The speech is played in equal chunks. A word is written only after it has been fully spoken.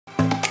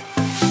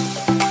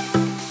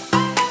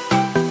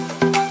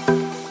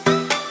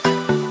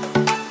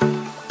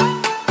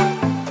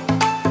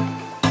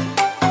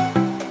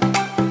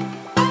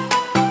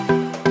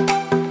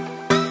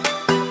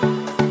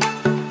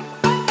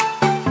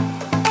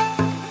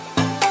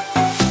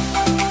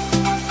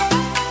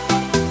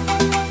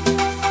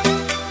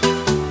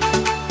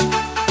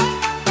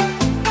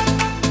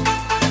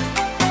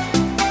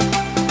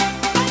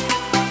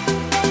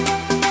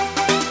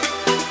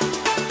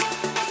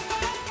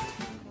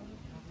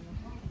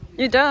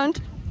You don't?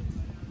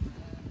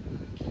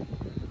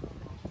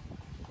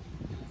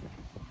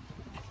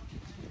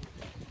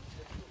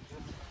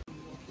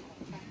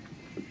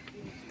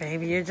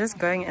 Baby, you're just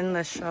going in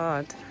the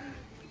shot.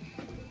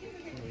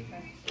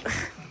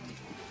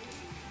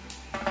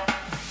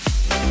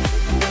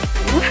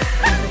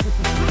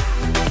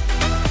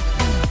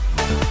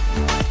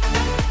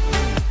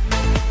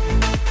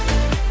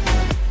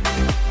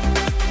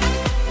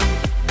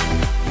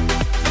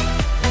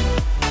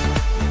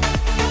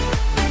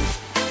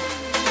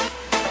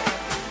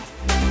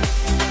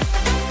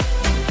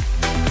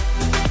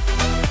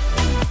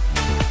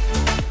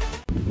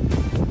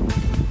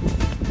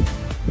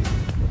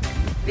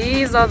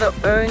 These are the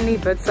only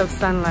bits of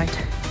sunlight,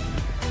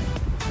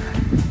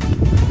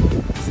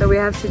 so we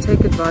have to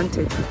take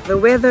advantage. The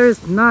weather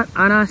is not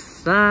on our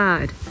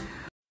side.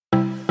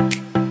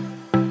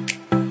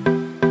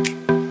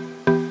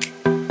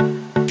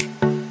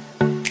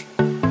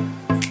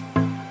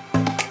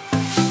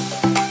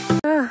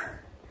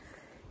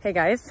 Hey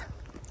guys,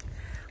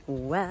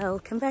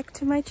 welcome back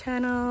to my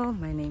channel.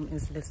 My name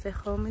is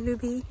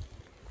LiQWYD.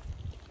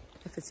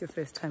 If it's your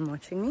first time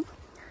watching me,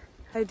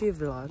 I do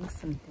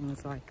vlogs and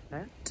things like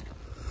that.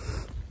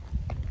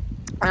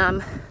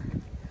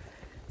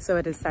 So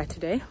it is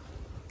Saturday.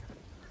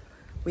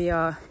 We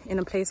are in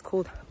a place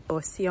called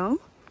Boseong.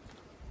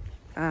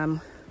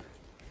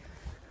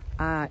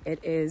 It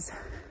is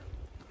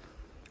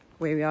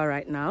where we are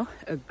right now,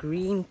 a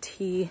green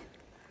tea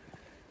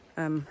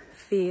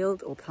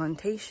field or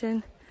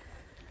plantation.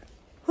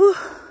 Whew.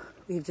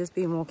 We've just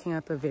been walking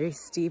up a very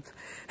steep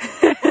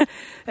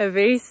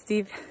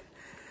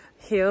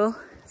hill.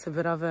 It's a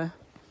bit of a,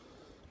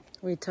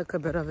 we took a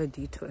bit of a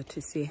detour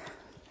to see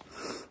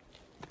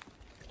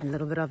a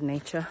little bit of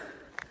nature.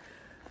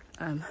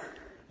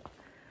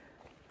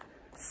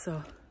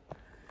 So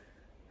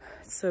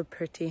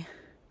pretty.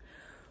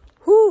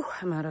 Whew,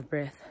 I'm out of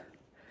breath.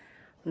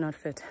 I'm not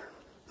fit.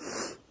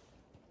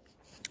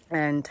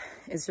 And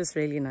it's just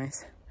really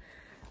nice.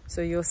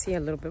 So you'll see a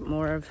little bit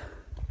more of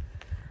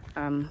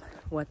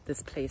what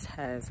this place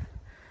has.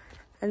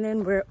 And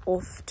then we're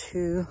off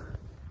to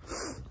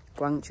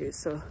Gwangju.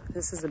 So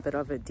this is a bit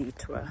of a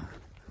detour.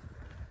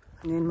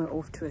 And then we're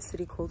off to a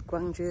city called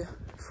Gwangju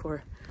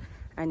for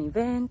an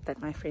event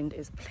that my friend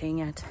is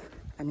playing at,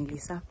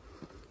 Annalisa.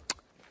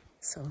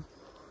 So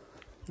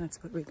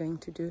that's what we're going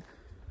to do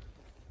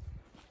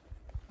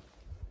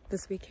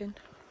this weekend.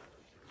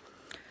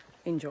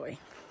 Enjoy.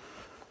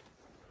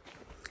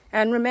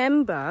 And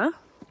remember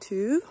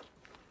to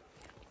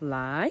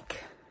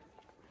like,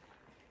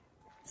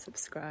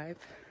 subscribe,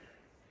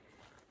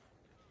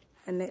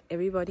 and let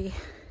everybody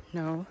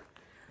know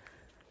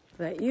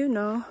that you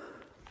know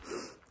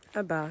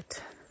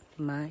about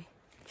my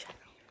channel.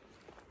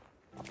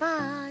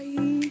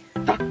 Bye.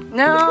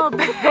 No,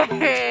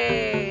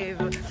 babe.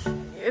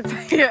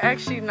 You're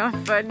actually not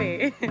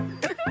funny.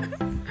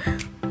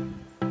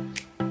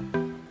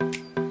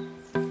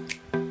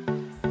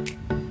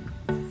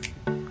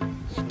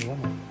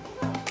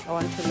 I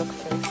want to look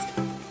first.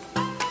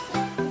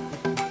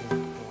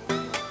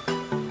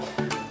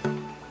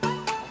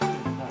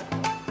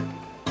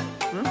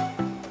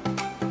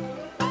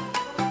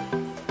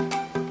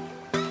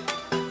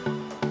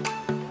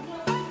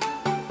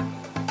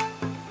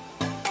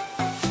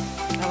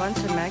 I want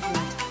a magnet.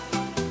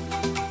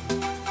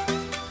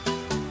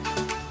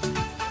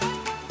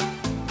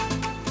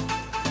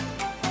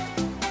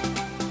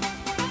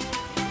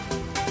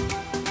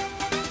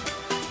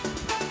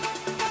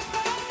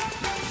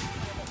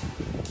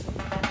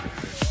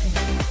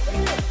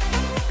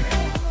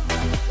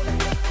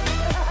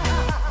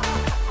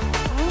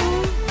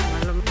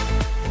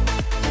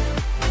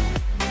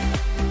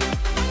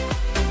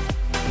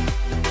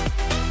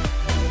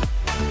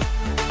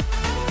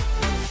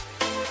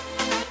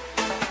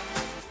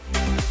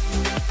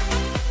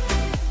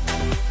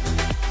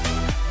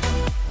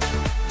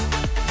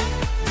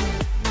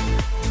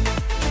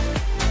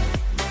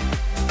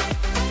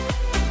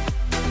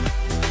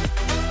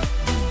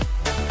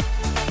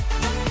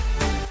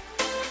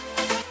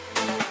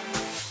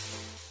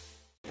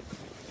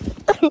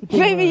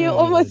 Baby, you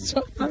almost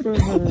dropped my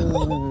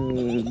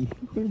phone.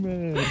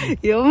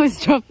 You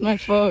almost dropped my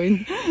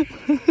phone.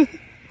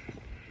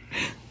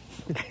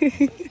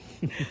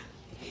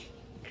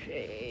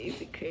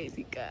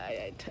 Crazy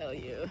guy, I tell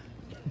you.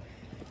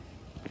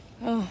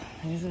 Oh,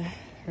 there's a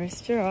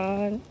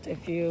restaurant.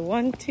 If you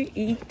want to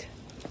eat,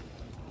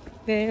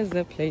 there's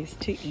a place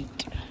to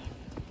eat.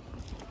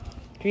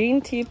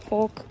 Green tea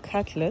pork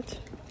cutlet,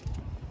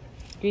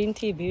 green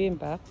tea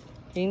bibimbap,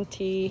 green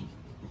tea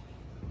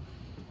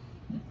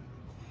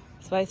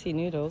spicy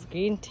noodles,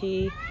 green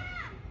tea,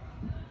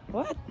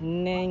 what?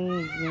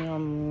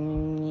 Naengmyeon,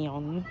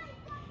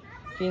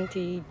 green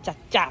tea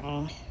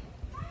jjajang,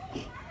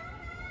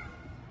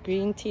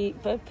 green tea,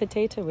 but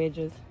potato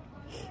wedges.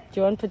 Do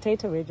you want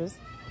potato wedges?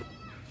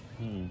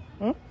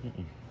 No,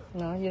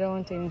 you don't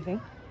want anything?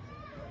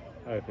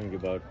 I think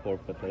about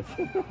pork cutlet.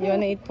 You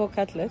want to eat pork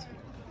cutlet?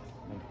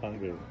 I'm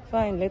hungry.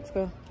 Fine, let's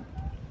go.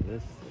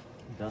 Let's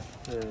just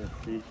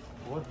see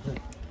What's this?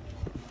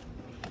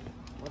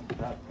 What's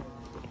that?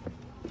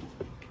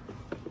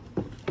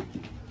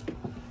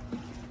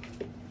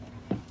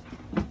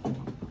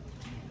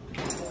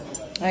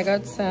 I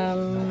got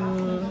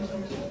some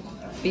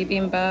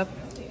bibimbap.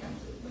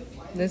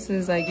 This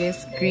is, I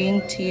guess,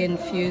 green tea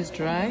infused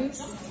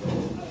rice.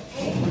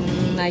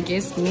 I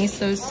guess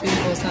miso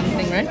soup or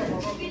something, right?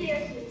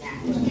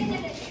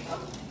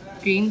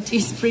 Green tea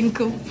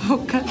sprinkled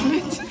pork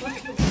cutlet.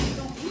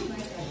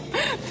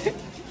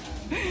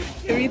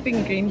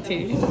 Everything green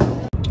tea.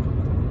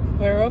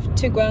 We're off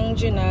to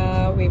Gwangju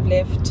now. We've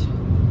left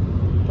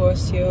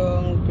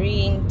Boseong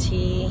Green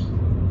Tea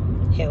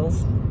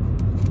Hills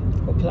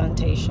or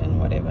Plantation,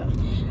 whatever.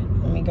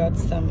 And we got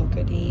some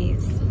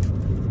goodies.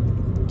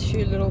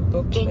 2 little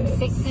booklets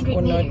In 600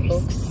 or meters,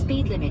 notebooks.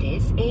 speed limit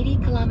is 80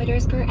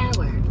 kilometers per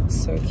hour.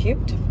 So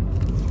cute.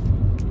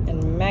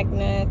 And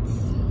magnets.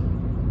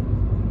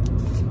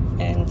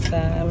 And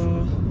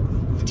some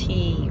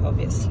tea,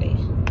 obviously.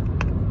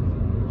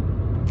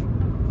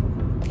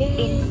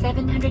 Yay. In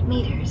 700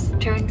 meters,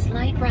 turn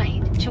slight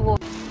right toward.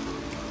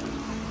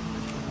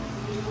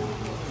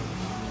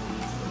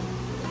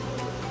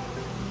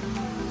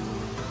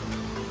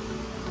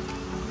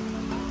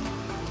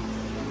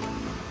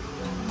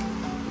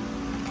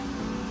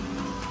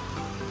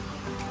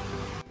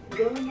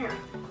 Going up.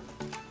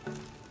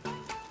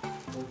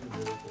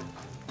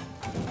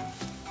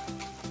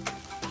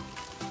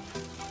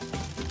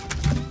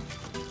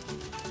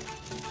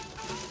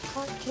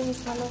 Can you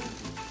smell it?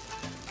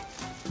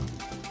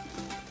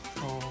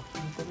 Oh, a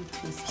little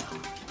too slow.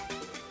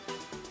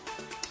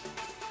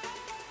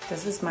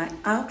 This is my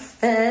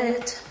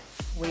outfit.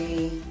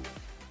 We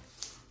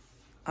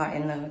are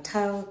in the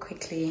hotel.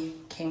 Quickly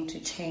came to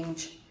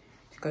change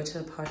to go to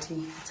the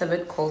party. It's a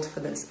bit cold for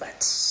this,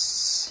 but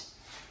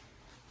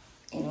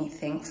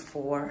anything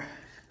for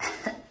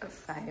a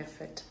fire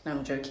fit. No,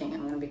 I'm joking.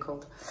 I'm gonna be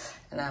cold,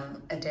 and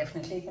I'm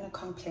definitely gonna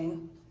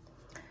complain.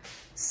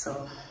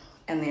 So,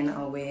 and then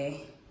I'll wear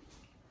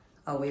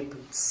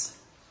boots.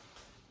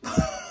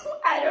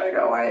 I don't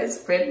know why I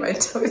spread my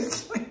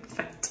toes like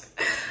that.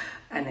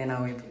 And then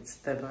I'll wear boots.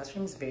 The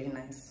bathroom is very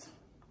nice.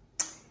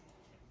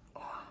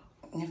 Oh,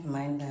 never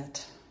mind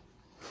that.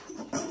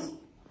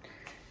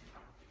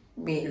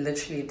 We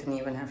literally didn't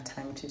even have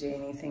time to do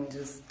anything.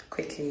 Just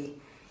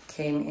quickly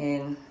came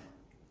in,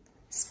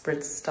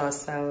 spritzed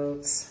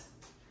ourselves.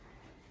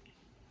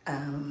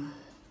 And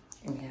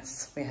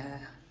yes,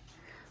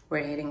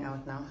 we're heading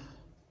out now.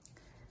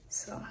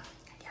 So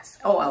yes.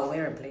 Oh, I'll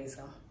wear a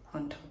blazer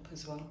on top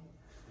as well,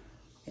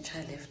 which I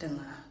left in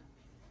the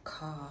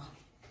car.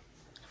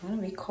 I'm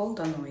gonna be cold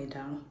on the way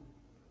down.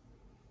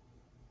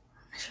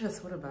 I should have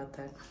thought about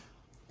that.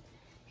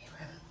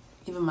 Anyway,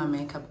 even my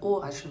makeup.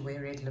 Oh, I should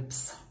wear red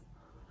lips.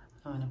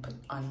 I'm gonna put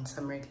on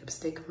some red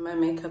lipstick. My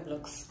makeup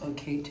looks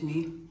okay to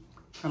me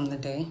from the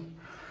day.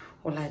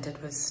 All I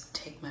did was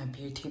take my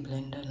beauty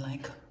blender and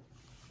like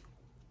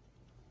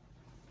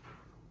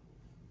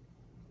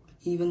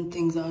even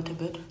things out a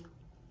bit.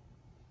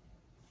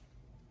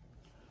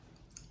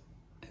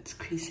 It's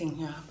creasing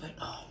here, but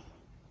oh,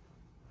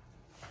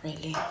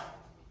 really,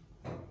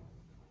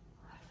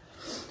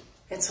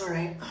 it's all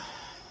right.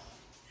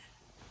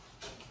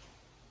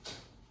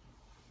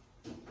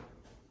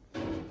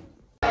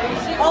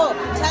 Oh,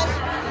 Tash,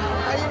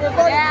 are you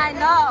recording? Yeah, I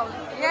know.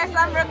 Yes,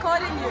 I'm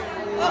recording you.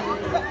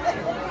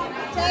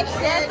 Tash Yes,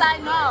 said, I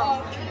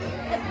know.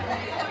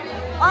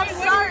 I'm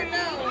sorry.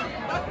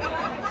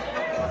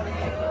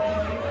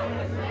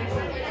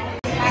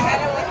 I had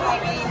it with my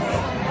niece.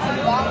 She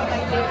bought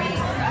my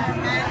earrings.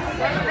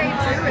 What are they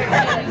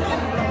doing?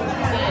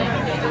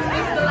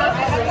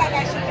 I look like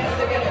I should just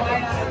give it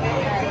wine on the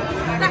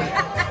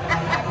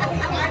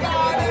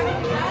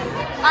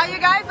Are you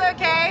guys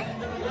okay?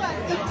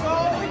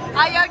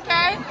 Are you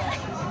okay?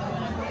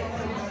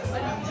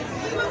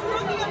 He was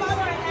talking about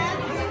her hand.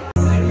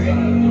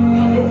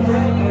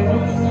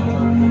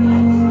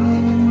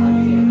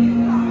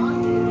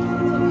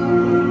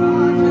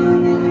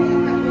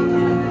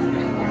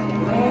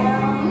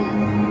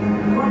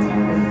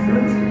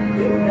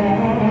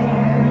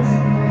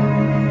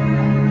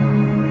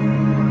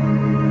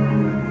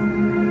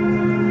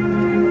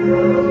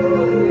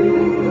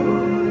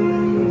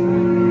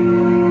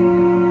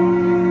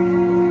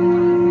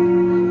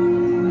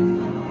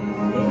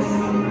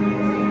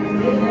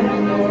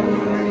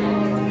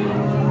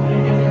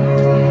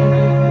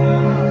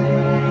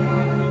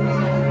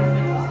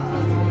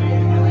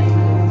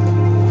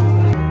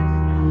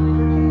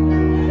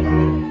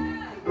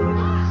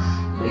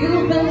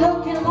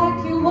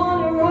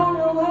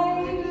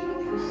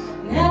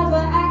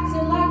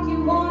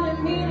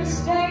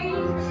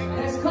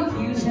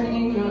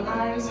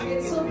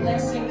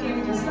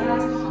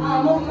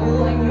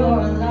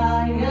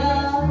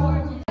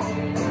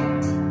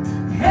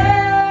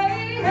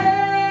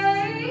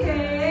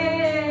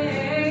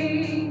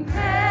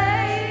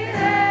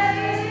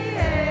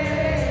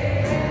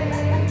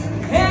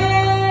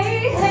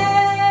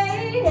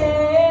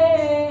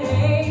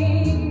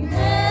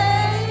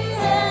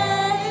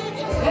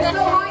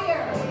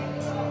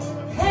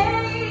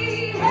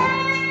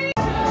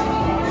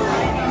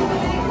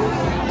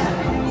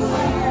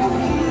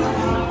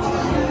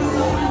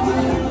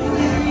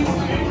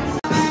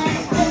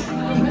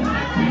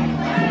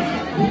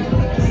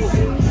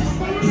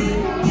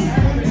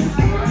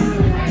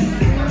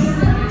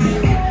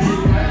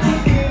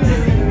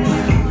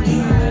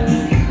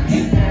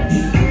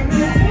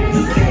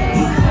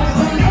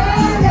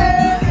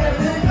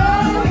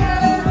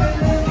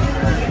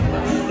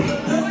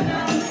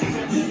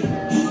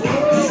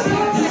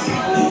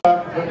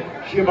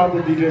 She about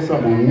to DJ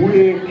some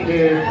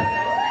wicked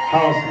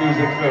house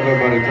music for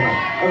everybody tonight.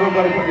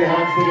 Everybody put your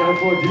hands together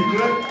for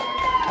DJ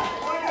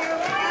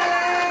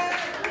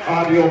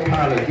Audio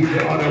Pilot. DJ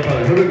Audio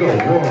Pilot. Here we go.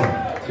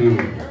 1, 2,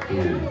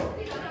 3.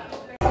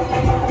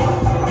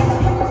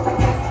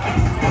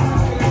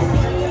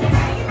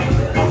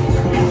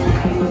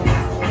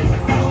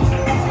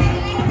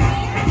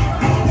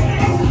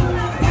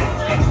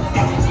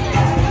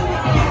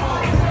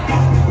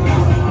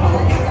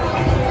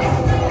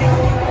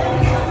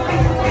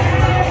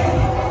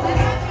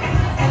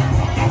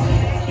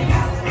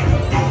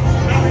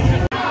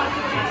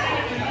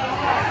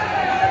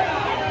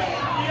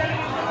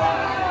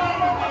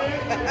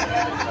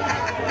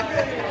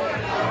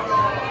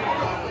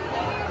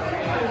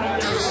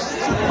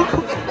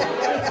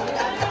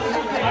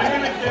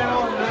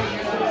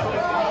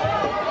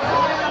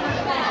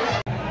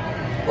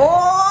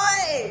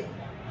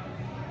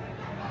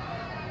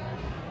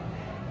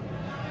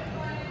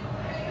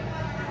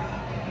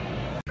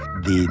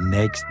 The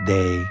next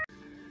day.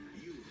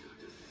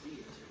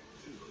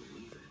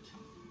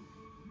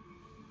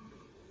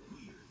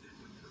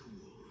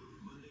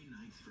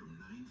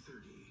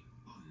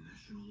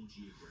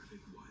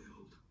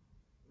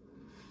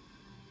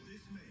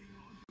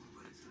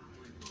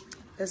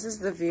 This is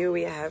the view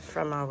we have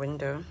from our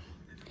window.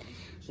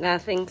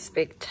 Nothing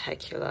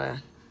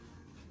spectacular.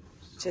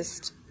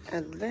 Just a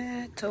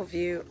little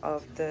view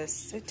of the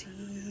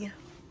city.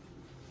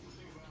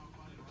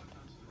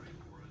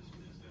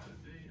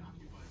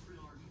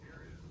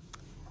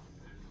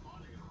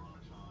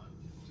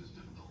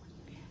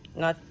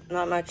 Not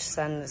much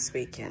sun this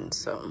weekend,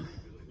 so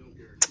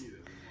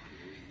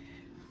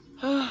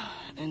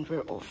and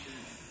we're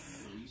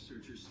off.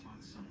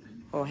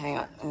 Oh, hang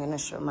on, I'm gonna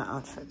show my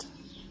outfit.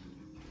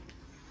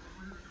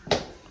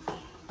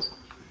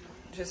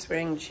 Just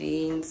wearing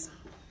jeans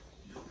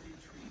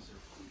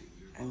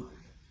and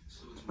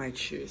white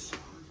shoes.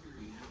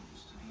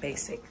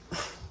 Basic.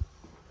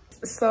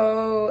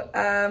 So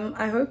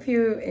I hope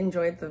you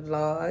enjoyed the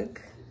vlog.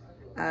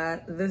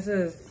 This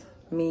is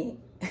me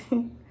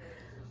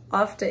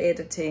after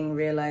editing,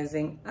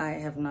 realizing I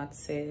have not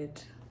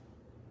said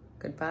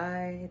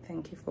goodbye,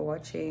 thank you for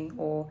watching,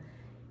 or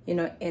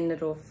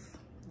ended off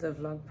the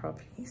vlog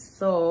properly.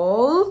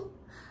 So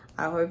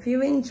I hope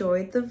you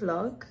enjoyed the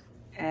vlog,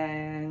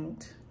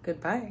 and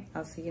goodbye.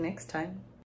 I'll see you next time.